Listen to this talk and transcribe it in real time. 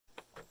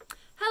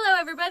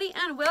everybody,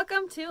 and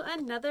welcome to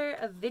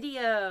another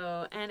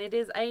video, and it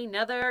is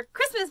another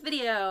Christmas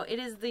video. It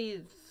is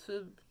the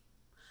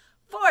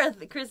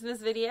fourth Christmas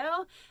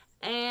video,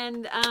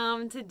 and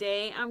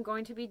today I'm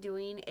going to be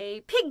doing a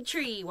pig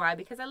tree. Why?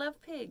 Because I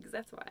love pigs,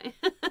 that's why.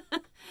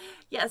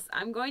 Yes,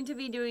 I'm going to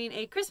be doing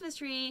a Christmas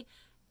tree,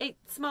 a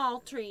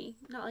small tree,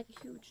 not like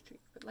a huge tree,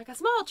 but like a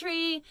small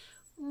tree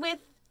with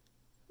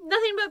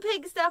nothing but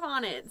pig stuff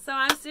on it. So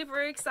I'm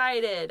super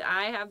excited.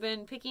 I have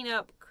been picking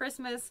up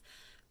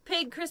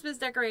pig Christmas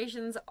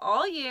decorations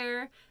all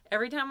year.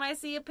 Every time I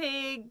see a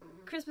pig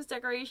Christmas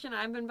decoration,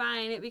 I've been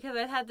buying it because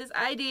I had this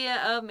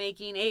idea of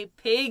making a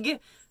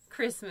pig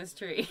Christmas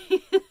tree.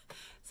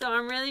 So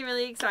I'm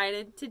really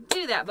excited to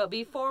do that. But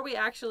before we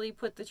actually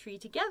put the tree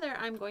together,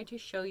 I'm going to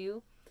show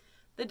you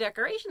the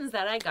decorations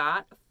that I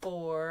got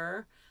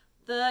for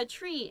the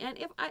tree. And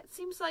if it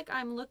seems like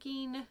I'm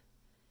looking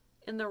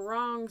in the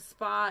wrong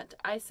spot,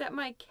 I set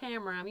my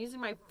camera, I'm using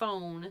my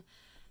phone,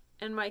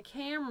 and my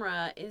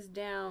camera is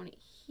down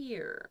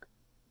here.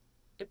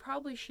 It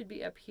probably should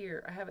be up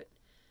here. I have it.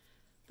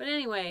 But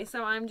anyway,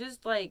 so I'm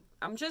just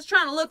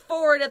trying to look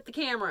forward at the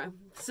camera.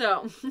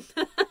 So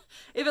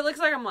if it looks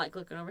like I'm like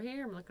looking over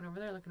here, I'm looking over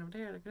there, looking over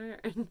there, looking over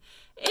there,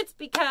 it's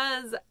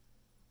because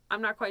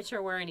I'm not quite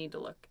sure where I need to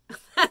look.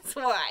 That's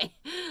why.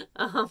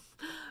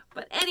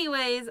 But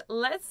anyways,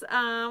 let's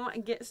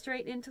get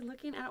straight into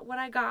looking at what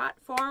I got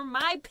for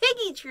my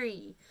piggy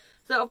tree.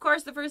 So, of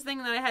course, the first thing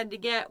that I had to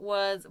get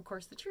was, of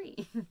course, the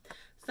tree.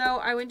 So,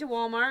 I went to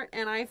Walmart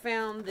and I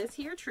found this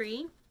here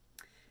tree.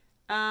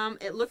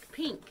 It looked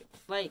pink.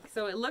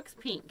 So it looks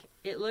pink.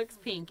 It looks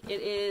pink.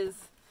 It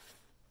is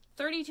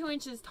 32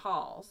 inches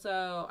tall.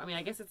 So, I mean,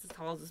 I guess it's as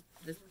tall as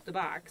the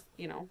box,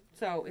 you know.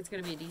 So, it's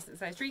going to be a decent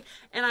sized tree.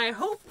 And I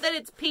hope that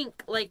it's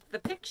pink like the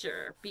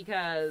picture,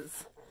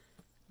 because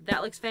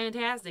that looks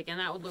fantastic. And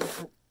that would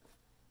look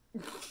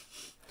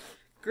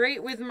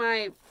great with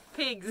my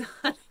pigs.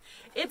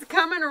 It's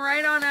coming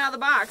right on out of the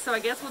box, so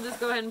I guess we'll just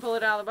go ahead and pull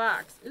it out of the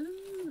box.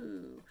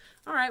 Ooh.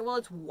 Alright, well,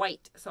 it's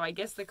white, so I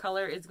guess the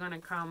color is going to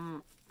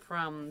come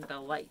from the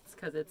lights,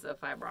 because it's a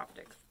fiber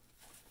optic.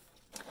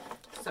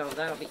 So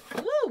that'll be...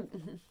 Woo!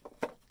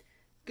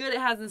 Good it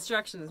has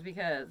instructions,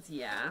 because,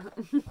 yeah,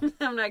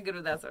 I'm not good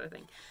with that sort of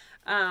thing.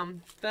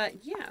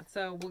 But, yeah,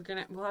 so we'll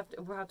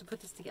have to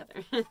put this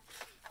together.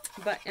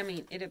 But, I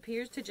mean, it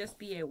appears to just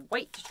be a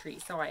white tree,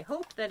 so I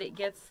hope that it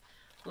gets,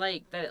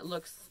 that it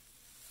looks,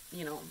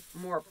 you know,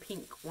 more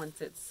pink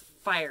once it's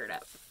fired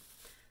up.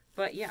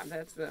 But yeah,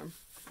 that's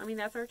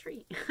our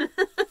tree.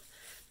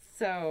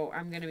 So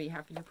I'm going to be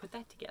happy to put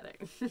that together.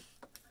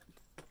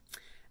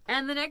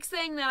 And the next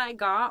thing that I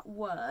got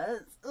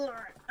was, the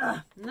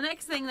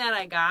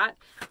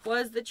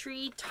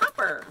tree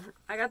topper.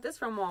 I got this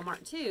from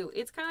Walmart too.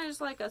 It's kind of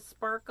just like a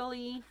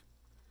sparkly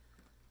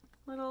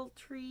little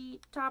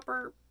tree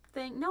topper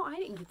thing. No, I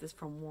didn't get this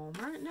from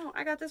Walmart. No,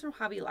 I got this from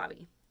Hobby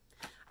Lobby.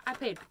 I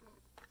paid,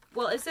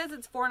 well, it says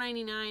it's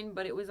 $4.99,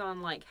 but it was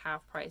on like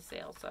half price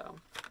sale, so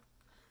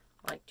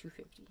like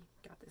 $2.50.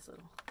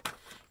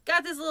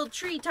 Got this little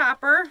tree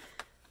topper.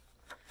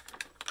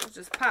 Let's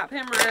just pop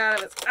him right out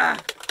of its,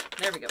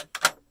 there we go.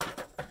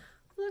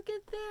 Look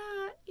at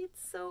that.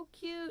 It's so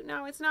cute.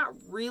 Now, it's not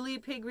really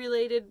pig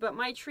related, but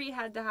my tree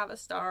had to have a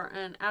star,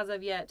 and as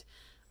of yet,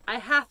 I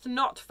have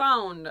not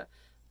found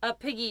a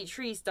piggy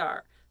tree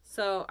star.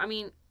 So, I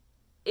mean,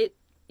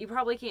 you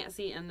probably can't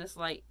see in this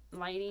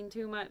lighting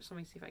too much. Let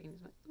me see if I can use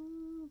my,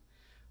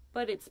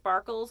 but it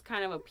sparkles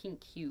kind of a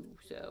pink hue,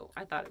 so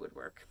I thought it would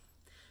work.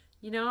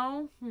 You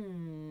know,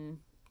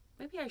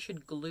 maybe I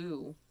should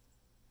glue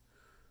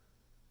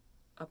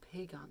a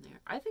pig on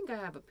there. I think I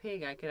have a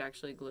pig I could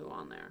actually glue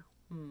on there.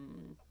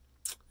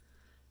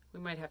 We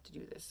might have to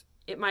do this.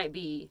 It might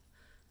be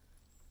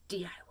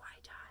DIY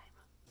time.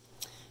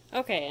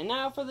 Okay, and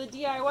now for the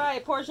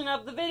DIY portion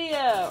of the video.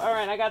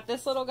 Alright, I got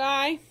this little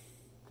guy.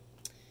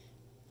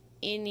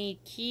 Isn't he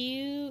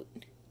cute?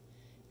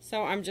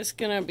 So I'm just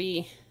gonna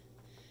be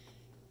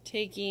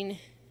taking,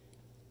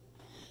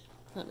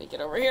 let me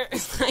get over here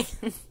so I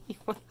can see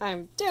what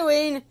I'm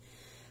doing.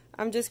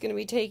 I'm just gonna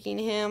be taking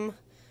him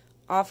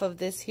off of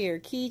this here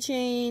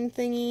keychain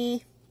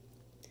thingy.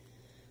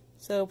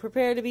 So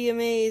prepare to be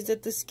amazed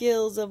at the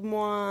skills of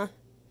moi.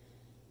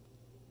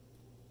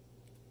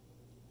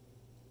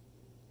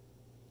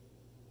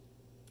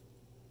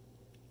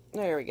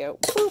 There we go.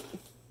 Boop.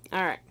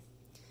 Alright.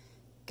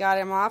 Got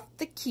him off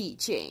the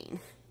keychain.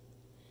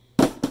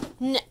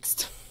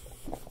 Next,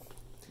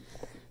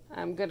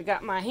 I'm gonna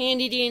got my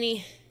handy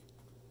dandy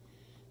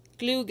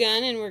glue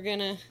gun, and we're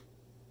gonna,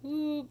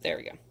 there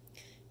we go.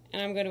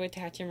 And I'm gonna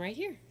attach him right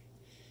here.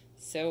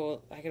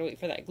 So I gotta wait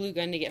for that glue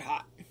gun to get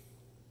hot.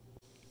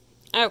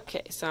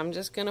 Okay, so I'm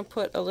just gonna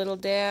put a little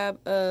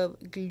dab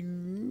of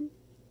glue.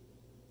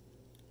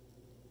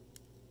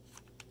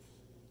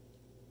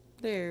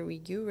 There we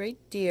go, right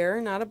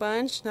there. Not a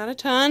bunch, not a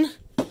ton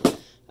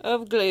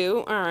of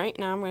glue. Alright,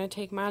 now I'm gonna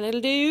take my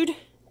little dude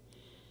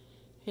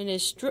and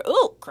his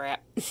oh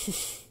crap.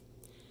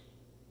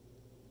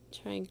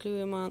 Try and glue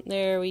him on.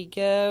 There we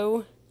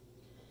go.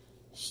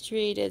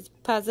 Straight as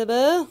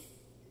possible.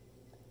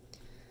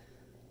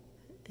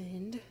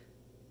 And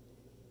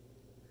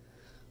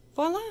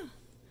voila.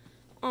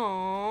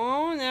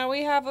 Oh, now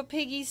we have a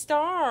piggy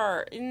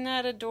star. Isn't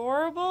that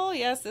adorable?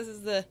 Yes, this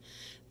is the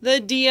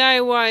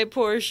DIY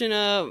portion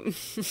of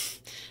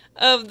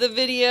of the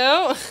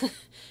video.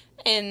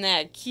 Isn't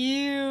that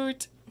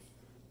cute?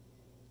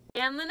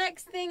 And the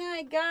next thing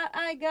I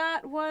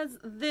got was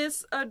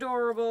this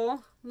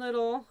adorable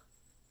little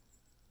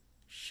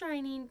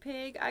shining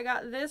pig. I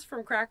got this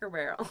from Cracker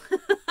Barrel.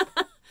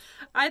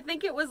 I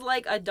think it was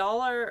like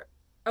 $1.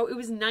 Oh, it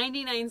was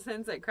 99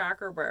 cents at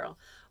Cracker Barrel.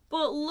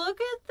 But look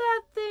at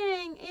that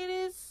thing. It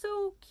is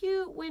so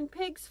cute. When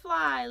pigs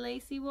fly,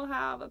 Lacey will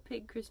have a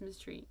pig Christmas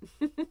tree.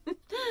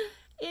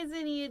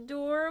 Isn't he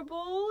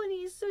adorable? And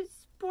he's so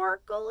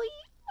sparkly.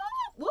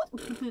 Oh,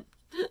 whoop.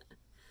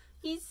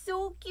 He's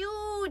so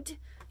cute.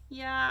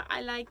 Yeah,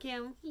 I like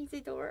him. He's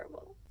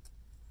adorable.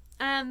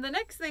 And the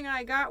next thing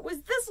I got was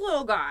this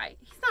little guy.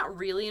 He's not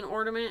really an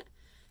ornament.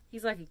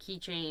 He's like a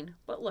keychain.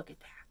 But look at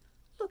that.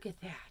 Look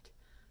at that.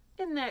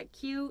 Isn't that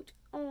cute?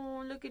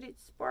 Oh, look at it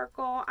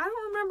sparkle. I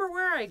don't remember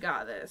where I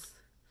got this.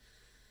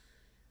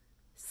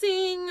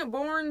 Sing,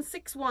 born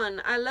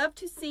 6'1". I love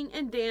to sing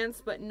and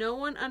dance, but no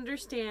one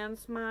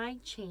understands my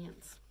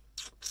chants.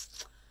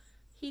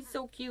 He's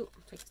so cute.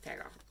 Take his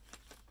tag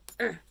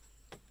off.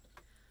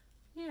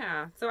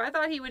 Yeah, so I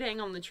thought he would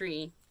hang on the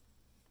tree.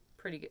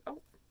 Pretty good.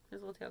 Oh,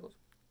 his little tail goes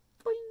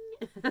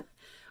boing.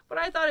 But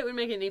I thought it would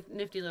make a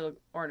nifty little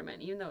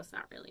ornament, even though it's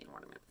not really an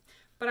ornament.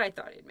 But I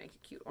thought it'd make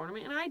a cute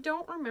ornament, and I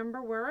don't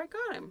remember where I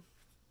got him.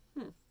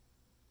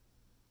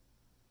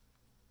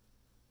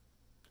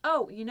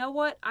 Oh, you know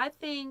what? I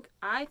think,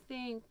 where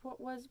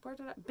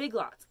did I, Big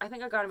Lots. I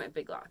think I got him at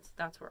Big Lots.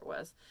 That's where it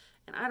was.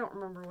 And I don't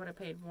remember what I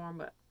paid for him,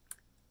 but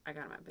I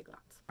got him at Big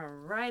Lots. All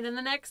right, and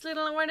the next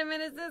little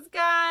ornament is this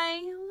guy.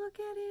 Look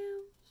at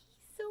him.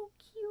 He's so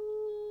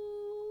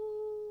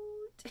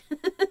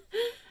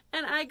cute.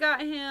 And I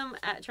got him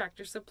at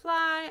Tractor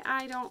Supply.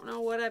 I don't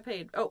know what I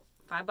paid. Oh,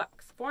 $5.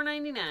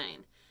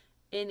 $4.99.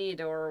 Isn't he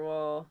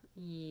adorable?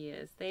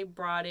 Yes. They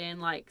brought in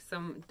like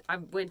some, I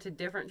went to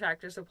different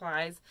Tractor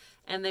Supplies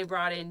and they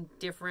brought in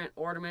different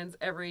ornaments.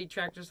 Every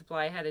Tractor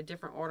Supply had a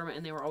different ornament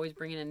and they were always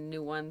bringing in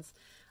new ones.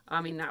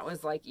 I mean, that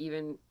was like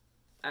even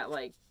at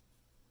like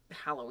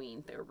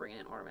Halloween they were bringing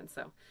in ornaments.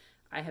 So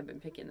I have been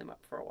picking them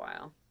up for a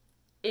while.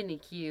 Isn't he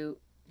cute?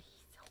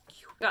 He's so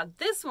cute. Got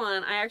this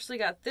one. I actually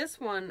got this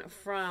one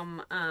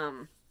from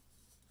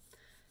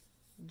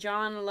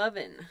John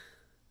Lovin.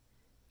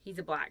 He's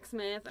a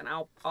blacksmith, and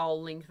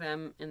I'll link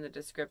them in the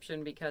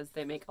description because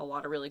they make a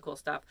lot of really cool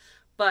stuff.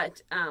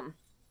 But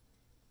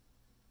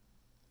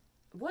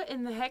what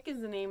in the heck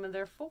is the name of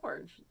their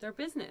forge? Their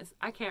business?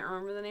 I can't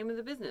remember the name of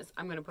the business.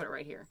 I'm gonna put it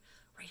right here.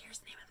 Right here's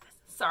the name of the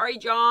business. Sorry,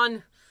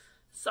 John.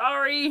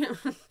 Sorry.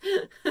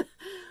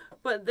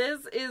 But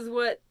this is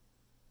what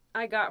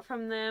I got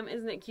from them.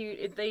 Isn't it cute?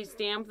 If they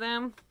stamp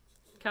them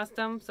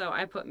custom, so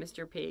I put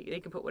Mr. Pig. They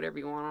can put whatever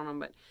you want on them,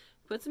 but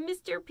put some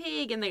Mr.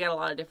 Pig, and they got a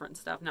lot of different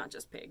stuff, not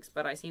just pigs.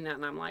 But I seen that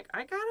and I'm like,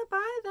 I gotta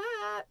buy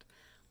that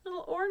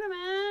little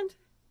ornament.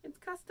 It's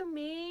custom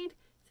made.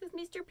 It says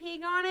Mr.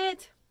 Pig on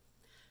it.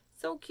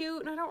 So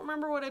cute, and I don't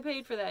remember what I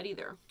paid for that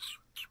either.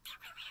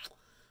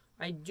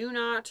 I do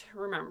not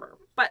remember,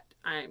 but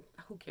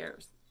who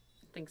cares?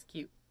 I think's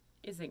cute.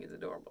 His thing is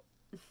adorable.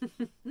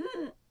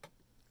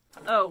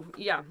 Oh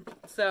yeah,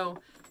 so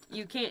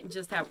you can't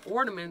just have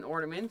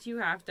ornaments. You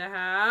have to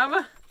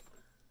have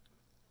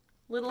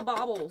little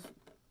baubles.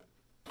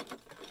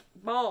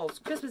 Balls,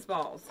 Christmas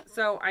balls.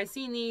 So I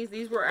seen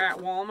these were at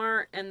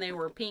Walmart and they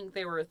were pink.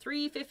 They were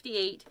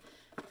 $3.58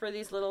 for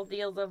these little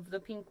deals of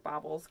the pink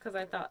baubles because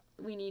I thought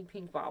we need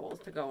pink baubles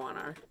to go on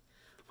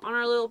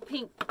our little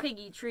pink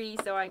piggy tree.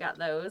 So I got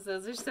those.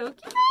 Those are so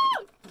cute.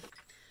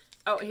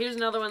 Oh, here's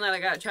another one that I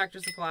got at Tractor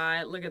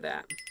Supply. Look at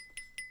that.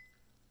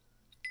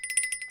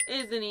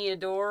 Isn't he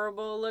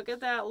adorable? Look at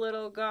that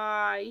little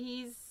guy.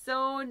 He's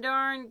so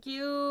darn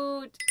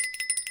cute.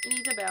 And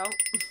he's a bell.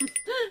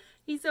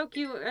 He's so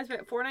cute. I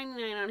spent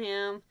 $4.99 on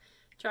him.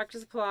 Tractor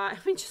Supply. I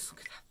mean, just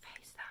look at that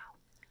face,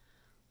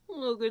 though.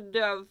 Look at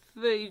that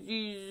face.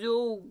 He's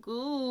so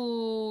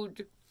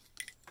good.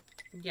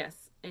 Yes.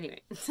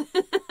 Anyway.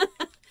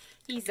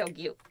 He's so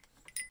cute.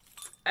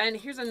 And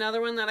here's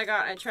another one that I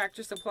got at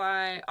Tractor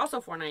Supply.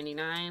 Also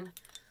 $4.99.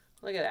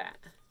 Look at that.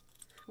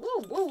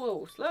 Whoa, whoa,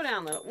 whoa. Slow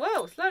down, little.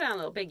 Whoa, slow down,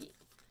 little piggy.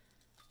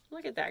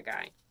 Look at that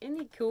guy. Isn't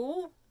he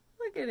cool?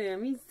 Look at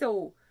him. He's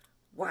so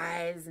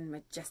wise and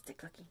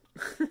majestic looking.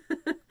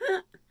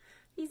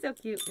 He's so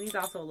cute. And he's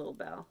also a little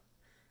bell.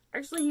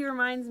 Actually, he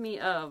reminds me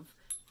of,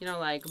 you know,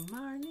 like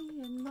Marley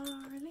and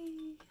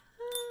Marley.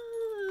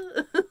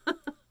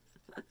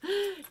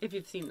 If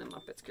you've seen the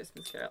Muppets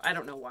Christmas Carol. I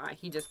don't know why.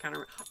 He just kind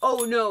of...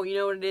 Oh, no. You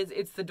know what it is?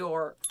 It's the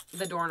door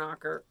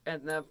knocker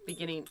at the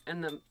beginning.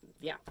 And the...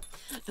 Yeah.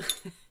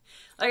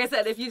 Like I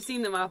said, if you've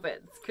seen the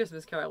Muppets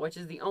Christmas Carol, which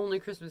is the only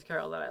Christmas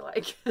Carol that I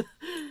like,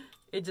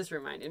 it just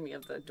reminded me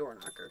of the door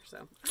knocker.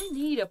 So I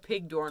need a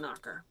pig door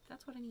knocker.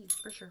 That's what I need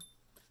for sure.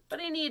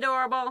 But isn't he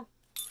adorable?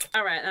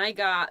 All right, and I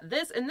got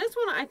this, and this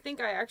one I think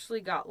I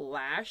actually got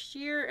last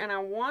year, and I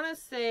want to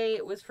say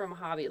it was from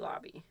Hobby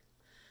Lobby.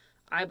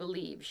 I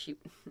believe she,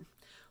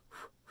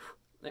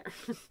 there,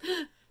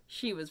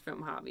 she was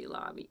from Hobby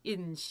Lobby.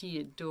 Isn't she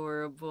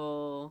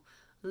adorable?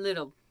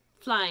 Little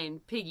flying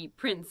piggy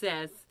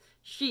princess.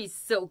 She's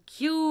so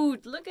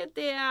cute. Look at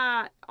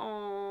that.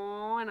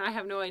 Oh, and I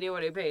have no idea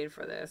what I paid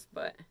for this,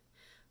 but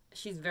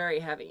she's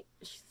very heavy.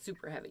 She's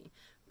super heavy,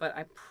 but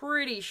I'm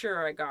pretty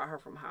sure I got her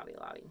from Hobby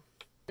Lobby.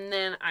 And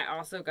then I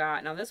also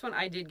got, now this one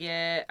I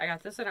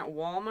got this one at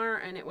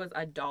Walmart, and it was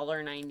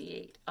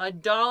 $1.98.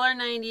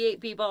 $1.98,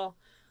 people.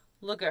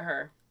 Look at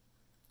her.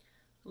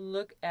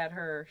 Look at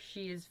her.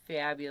 She is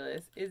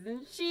fabulous.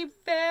 Isn't she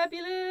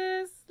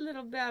fabulous?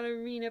 Little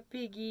ballerina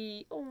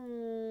piggy.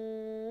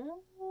 Oh,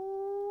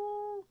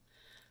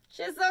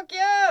 she's so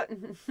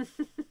cute.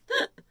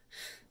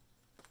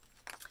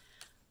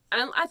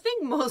 I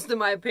think most of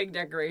my pig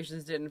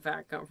decorations did in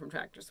fact come from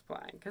Tractor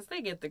Supply because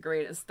they get the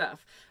greatest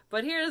stuff.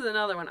 But here's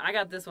another one. I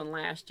got this one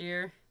last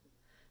year.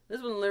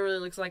 This one literally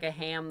looks like a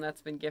ham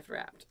that's been gift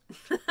wrapped.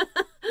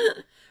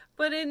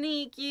 But isn't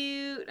he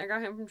cute? I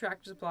got him from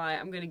Tractor Supply.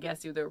 I'm going to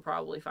guess you they were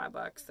probably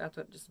 $5. That's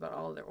what just about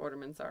all of their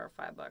ornaments are,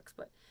 $5.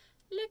 But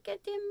look at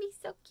him. He's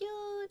so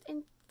cute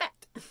and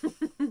fat.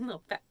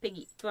 Little fat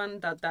piggy. Fun,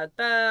 da, da,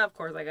 da. Of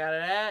course I got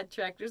it at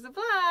Tractor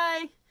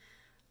Supply.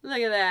 Look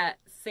at that.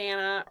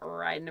 Santa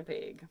riding a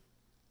pig.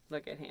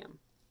 Look at him.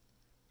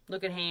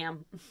 Look at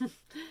Ham.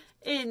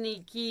 Isn't he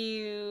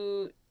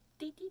cute?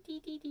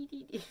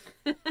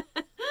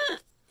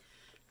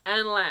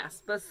 And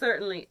last, but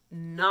certainly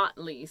not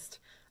least,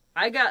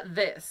 I got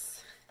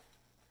this.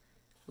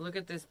 Look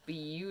at this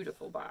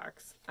beautiful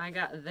box. I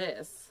got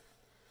this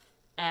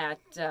at,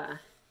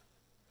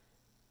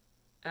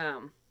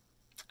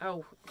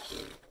 oh,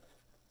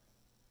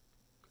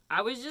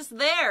 I was just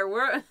there.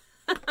 We're...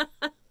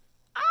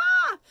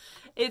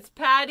 It's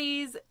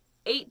Patty's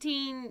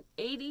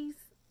 1880s.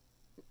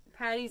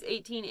 Patty's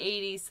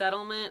 1880s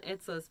settlement.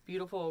 It's this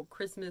beautiful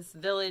Christmas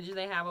village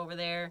they have over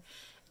there.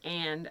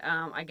 And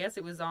I guess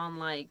it was on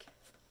like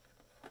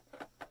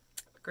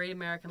Great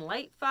American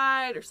Light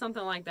Fight or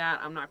something like that.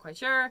 I'm not quite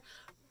sure.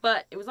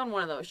 But it was on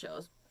one of those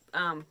shows.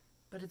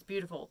 But it's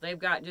beautiful. They've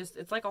got just,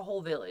 it's like a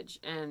whole village.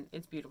 And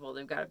it's beautiful.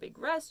 They've got a big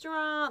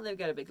restaurant. They've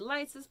got a big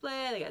lights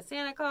display. They got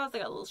Santa Claus. They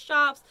got little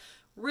shops.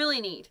 Really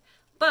neat.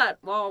 But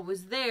while I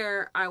was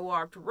there, I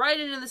walked right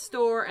into the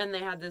store and they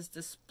had this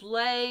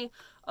display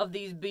of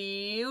these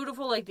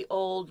beautiful, like the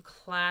old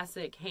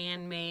classic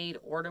handmade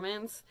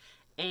ornaments.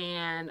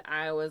 And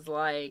I was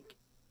like,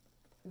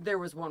 there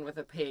was one with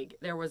a pig.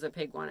 There was a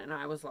pig one. And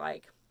I was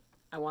like,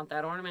 I want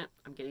that ornament.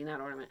 I'm getting that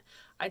ornament.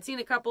 I'd seen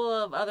a couple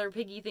of other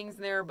piggy things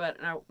in there, but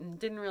it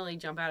didn't really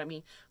jump out at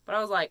me. But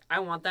I was like, I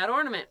want that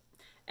ornament.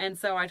 And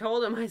so I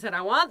told them, I said,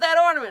 I want that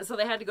ornament. So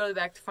they had to go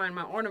back to find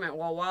my ornament.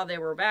 Well, while they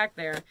were back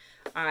there,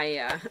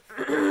 I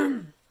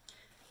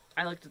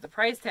looked at the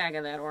price tag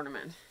of that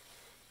ornament.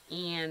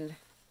 And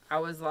I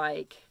was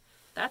like,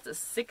 that's a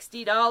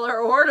 $60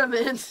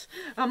 ornament.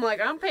 I'm like,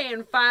 I'm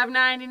paying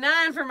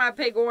 $5.99 for my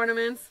pig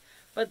ornaments.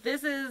 But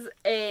this is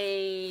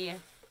a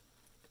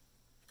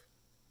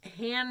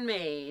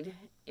handmade.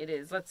 It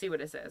is. Let's see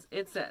what it says.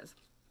 It says,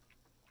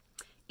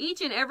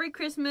 each and every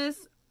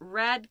Christmas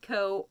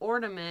Radco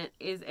ornament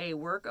is a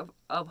work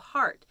of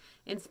heart,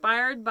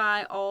 inspired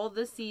by all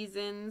the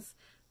seasons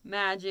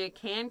magic,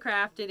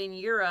 handcrafted in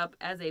Europe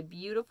as a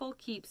beautiful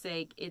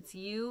keepsake. It's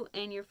you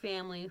and your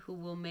family who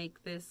will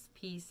make this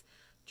piece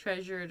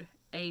treasured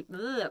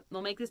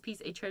will make this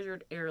piece a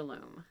treasured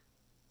heirloom.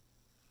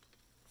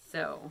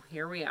 So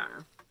here we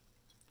are.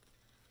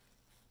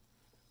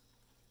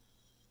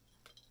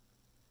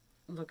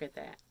 Look at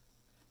that.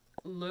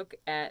 Look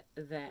at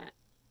that.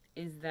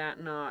 Is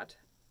that not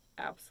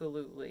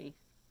absolutely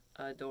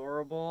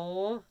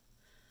adorable?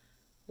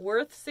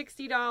 Worth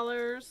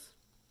 $60?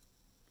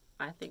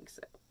 I think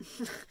so.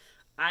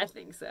 I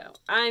think so.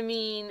 I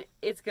mean,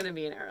 it's going to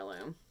be an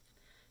heirloom.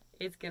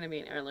 It's going to be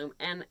an heirloom.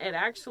 And it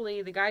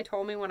actually, the guy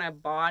told me when I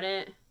bought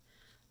it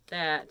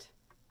that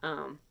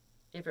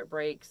if it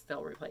breaks,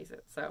 they'll replace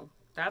it. So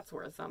that's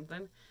worth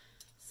something.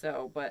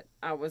 So, but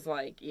I was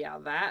like, yeah,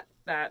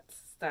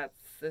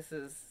 this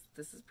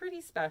is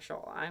pretty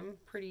special. I'm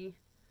pretty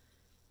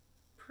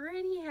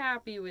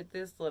happy with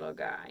this little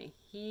guy.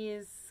 He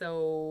is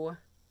so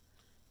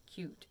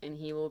cute and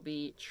he will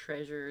be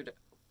treasured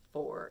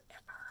forever.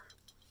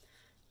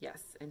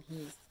 Yes, and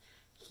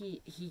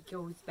he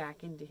goes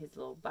back into his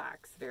little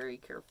box very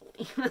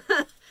carefully.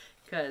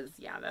 Because,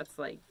 yeah, that's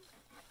like,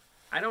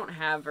 I don't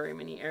have very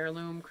many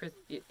heirloom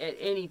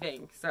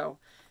anything. So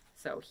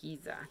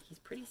he's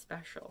pretty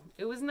special.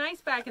 It was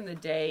nice back in the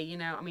day, you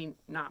know. I mean,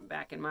 not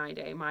back in my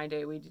day. My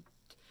day, we did.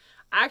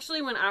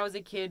 Actually, when I was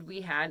a kid,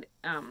 we had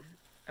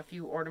a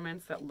few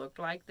ornaments that looked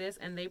like this,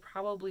 and they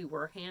probably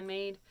were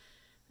handmade.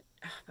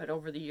 But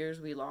over the years,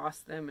 we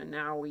lost them, and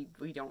now we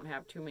don't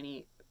have too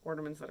many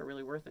ornaments that are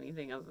really worth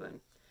anything other than,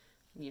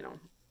 you know,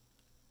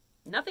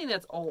 nothing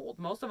that's old.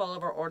 Most of all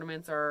of our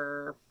ornaments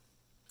are,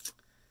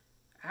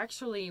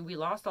 actually, we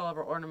lost all of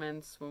our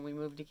ornaments when we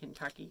moved to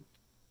Kentucky.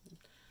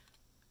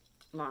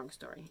 Long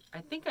story. I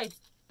think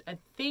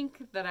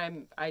that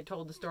I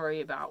told the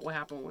story about what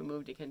happened when we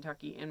moved to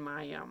Kentucky in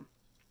my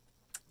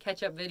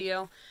catch-up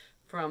video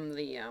from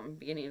the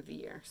beginning of the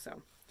year.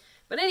 So,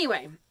 but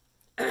anyway,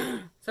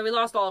 so we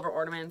lost all of our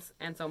ornaments,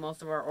 and so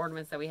most of our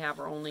ornaments that we have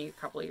are only a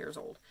couple of years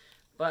old.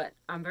 But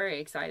I'm very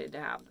excited to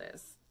have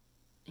this.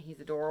 He's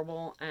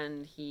adorable,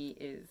 and he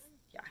is,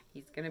 yeah,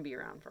 he's going to be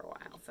around for a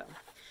while. So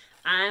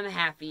I'm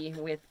happy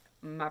with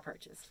my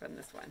purchase from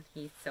this one.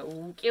 He's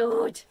so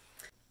cute.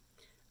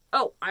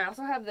 Oh, I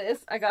also have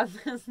this. I got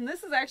this, and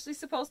this is actually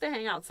supposed to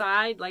hang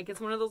outside. Like, it's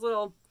one of those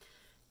little,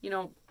 you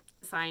know,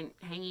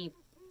 hangy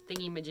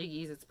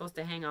thingy-majiggies. It's supposed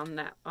to hang on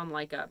that, on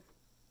like a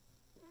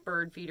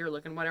bird feeder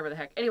looking, whatever the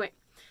heck. Anyway,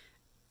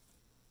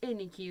 isn't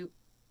he cute?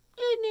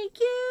 Isn't he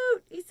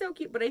cute? He's so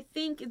cute. But I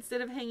think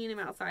instead of hanging him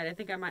outside, I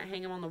think I might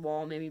hang him on the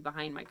wall, maybe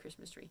behind my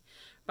Christmas tree.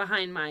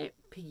 Behind my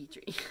piggy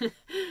tree.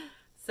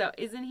 So,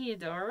 isn't he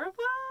adorable?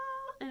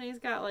 And he's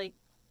got like,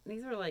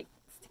 these are like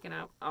sticking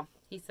out. Oh,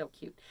 he's so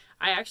cute.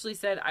 I actually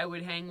said I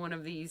would hang one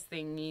of these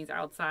thingies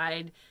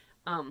outside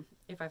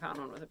if I found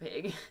one with a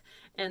pig.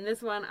 And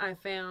this one I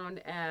found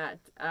at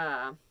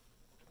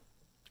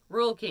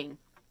Rural King.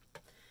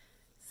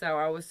 So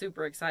I was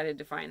super excited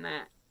to find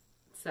that.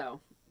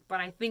 So, but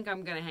I think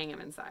I'm going to hang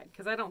him inside,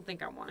 because I don't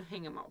think I want to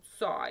hang him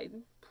outside.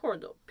 Poor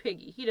little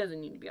piggy. He doesn't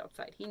need to be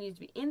outside. He needs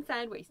to be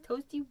inside where he's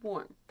toasty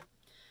warm.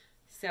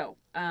 So,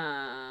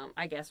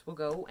 I guess we'll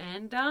go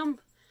and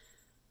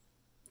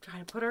try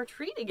to put our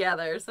tree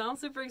together. So I'm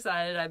super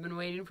excited. I've been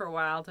waiting for a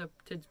while to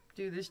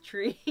do this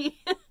tree.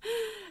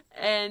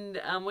 And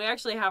we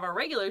actually have our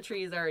regular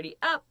trees already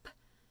up,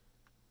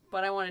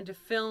 but I wanted to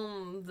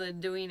film the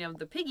doing of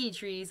the piggy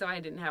tree, so I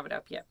didn't have it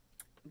up yet.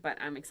 But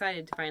I'm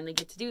excited to finally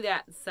get to do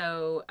that.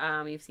 So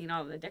you've seen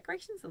all of the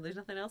decorations, so there's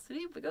nothing else to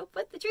do but go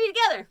put the tree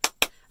together.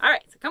 All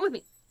right, so come with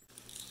me.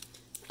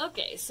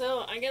 Okay,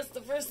 so I guess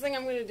the first thing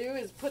I'm going to do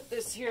is put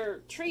this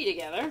here tree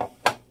together.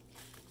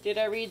 Did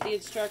I read the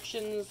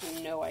instructions?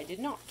 No, I did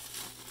not.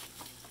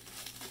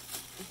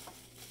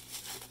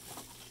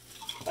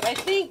 But I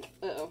think,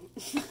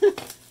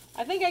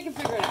 I think I can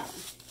figure it out.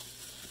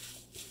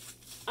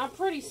 I'm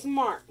pretty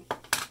smart.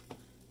 At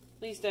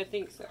least I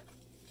think so.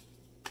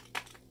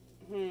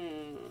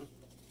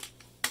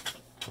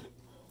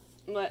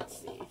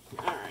 Let's see.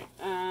 Alright,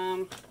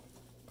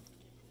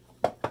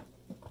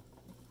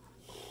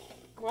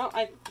 well,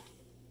 okay,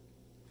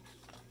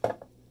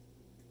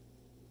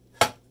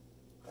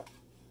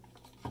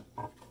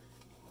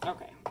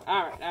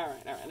 alright,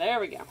 there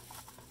we go.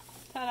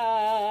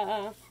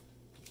 Ta-da!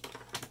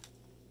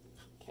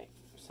 Okay,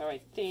 so I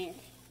think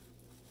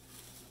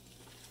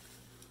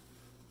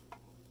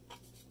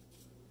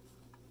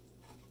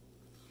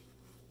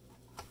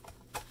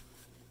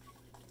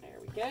there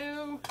we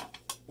go.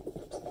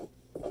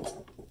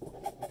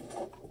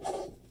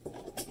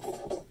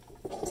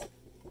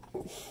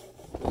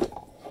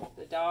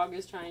 The dog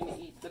is trying to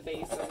eat the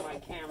base of my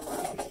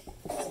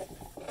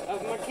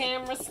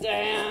camera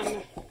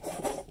stand.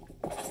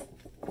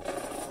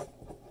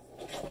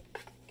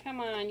 Come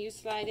on, you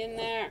slide in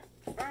there.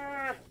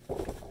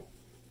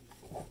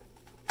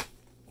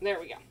 There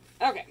we go.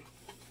 Okay.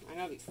 I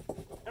know these.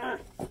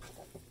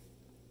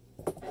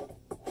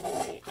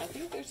 Okay, I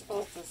think they're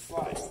supposed to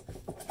slide.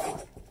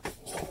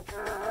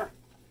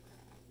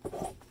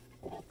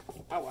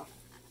 Oh well.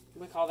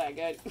 We call that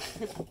good.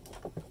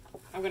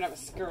 I'm going to have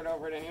a skirt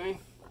over it anyway.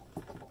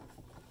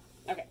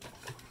 Okay.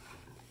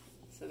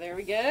 So there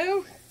we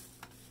go.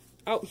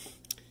 Oh,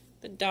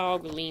 the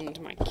dog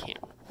leaned my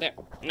camera. There.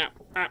 No.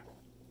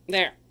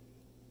 There.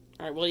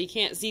 Alright, well you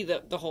can't see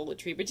the whole of the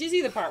tree, but you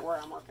see the part where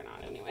I'm working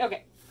on it anyway.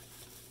 Okay.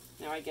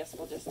 Now I guess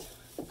we'll just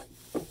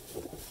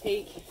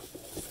take...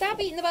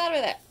 Stop eating the bottom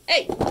of that.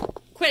 Hey!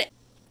 Quit it!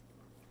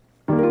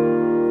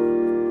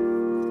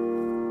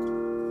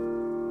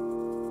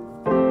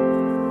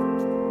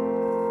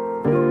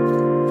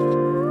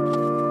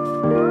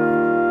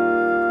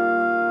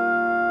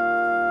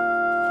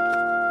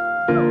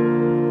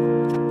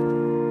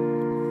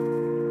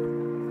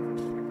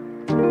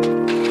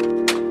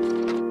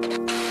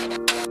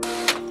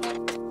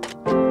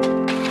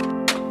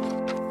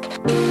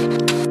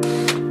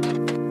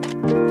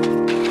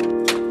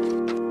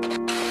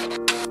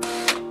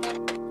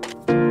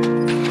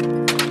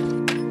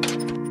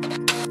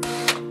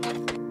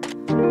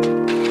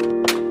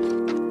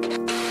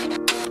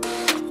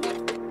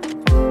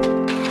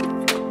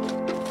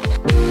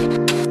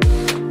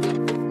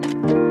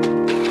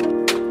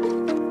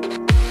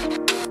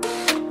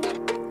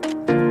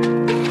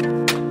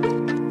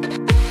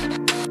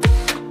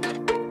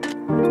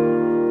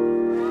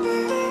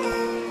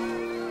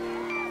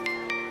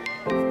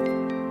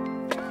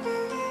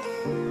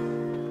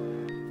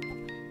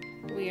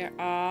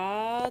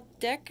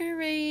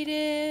 Decorated.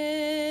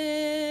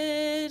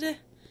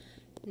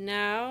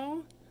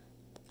 Now,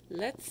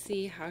 let's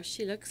see how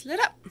she looks lit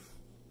up.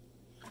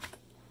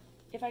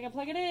 If I can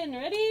plug it in.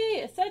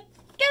 Ready, set,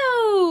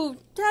 go!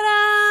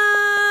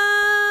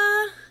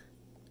 Ta-da!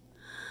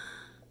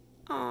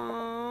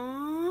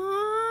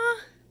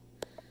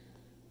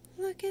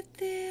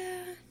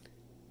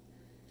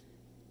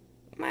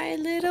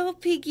 little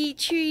piggy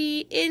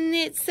tree. Isn't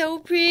it so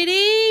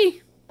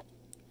pretty?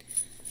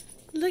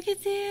 Look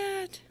at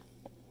that.